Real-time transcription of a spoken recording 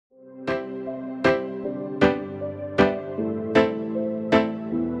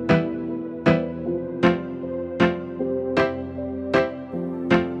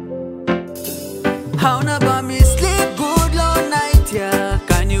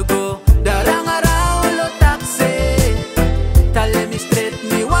you go? Darang araw lo taxi. Tell me straight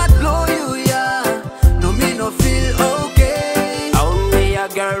me what blow you, yeah. No me no feel okay. Only a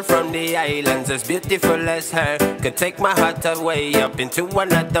girl from the islands as beautiful as her could take my heart away up into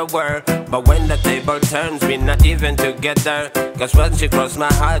another world. But when the table turns, we're not even together. Cause when she crossed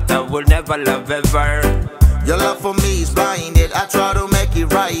my heart, I will never love ever. Your love for me is blinded, I try to make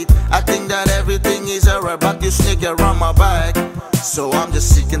it right. I think that everything is alright, but you sneak around my back. So I'm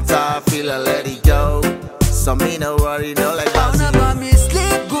just sick and tired, feel I let it go. So me no worry, no like that. Pauna ba me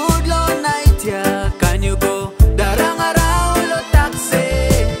sleep good long night, yeah. Can you go? Darang araw lo taxi.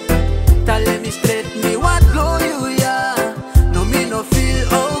 Tell me straight me what blow you, yeah. No me no feel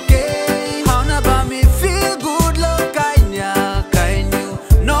okay. Pauna ba me feel good long kanya. Can you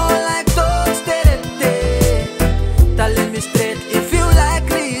no like to stay? Tell me straight if you like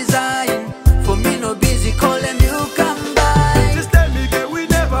resign. For me no busy calling you come by. Just tell me that we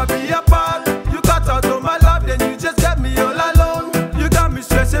never be apart. You cut out all my love, then you just get me all alone. You got me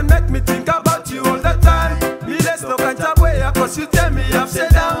stressing, make me think about you all the time. Me let's no kind of way, cause you tell me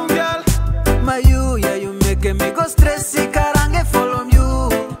upside down, girl. My you, yeah, you making me go stressy, karange follow you.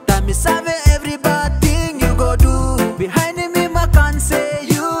 Tell me save every bad thing you go do. Behind me, I can't say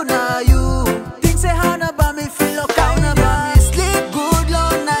you, nah you. Things say how na ba me feel okay. How na ba me sleep good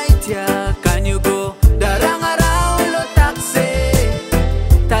long night, yeah. Can you go? Darang araw lo taxi.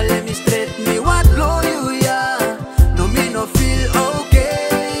 Tell me straight me what blow you, yeah. No me no feel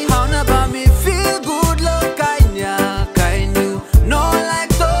okay. How na ba me feel good long kanya. Can you no like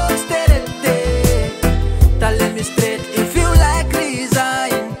to stay? Tell me straight if you like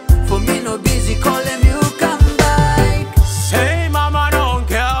resign. For me no busy calling you come back. Hey mama don't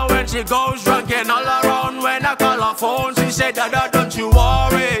care when she goes drunken all around. When I call her phone, she said, Dada, don't you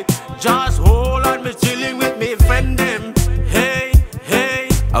worry. Just hold on, me chilling with me friend them. Hey, hey.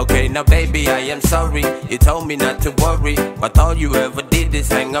 Okay, now baby, I am sorry. You told me not to worry, but all you ever did is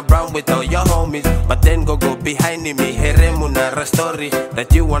hang around with all your homies. But then go behind me, here muna story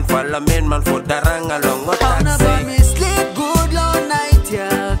that you want follow me man for darang along o Pauna ba taxi. me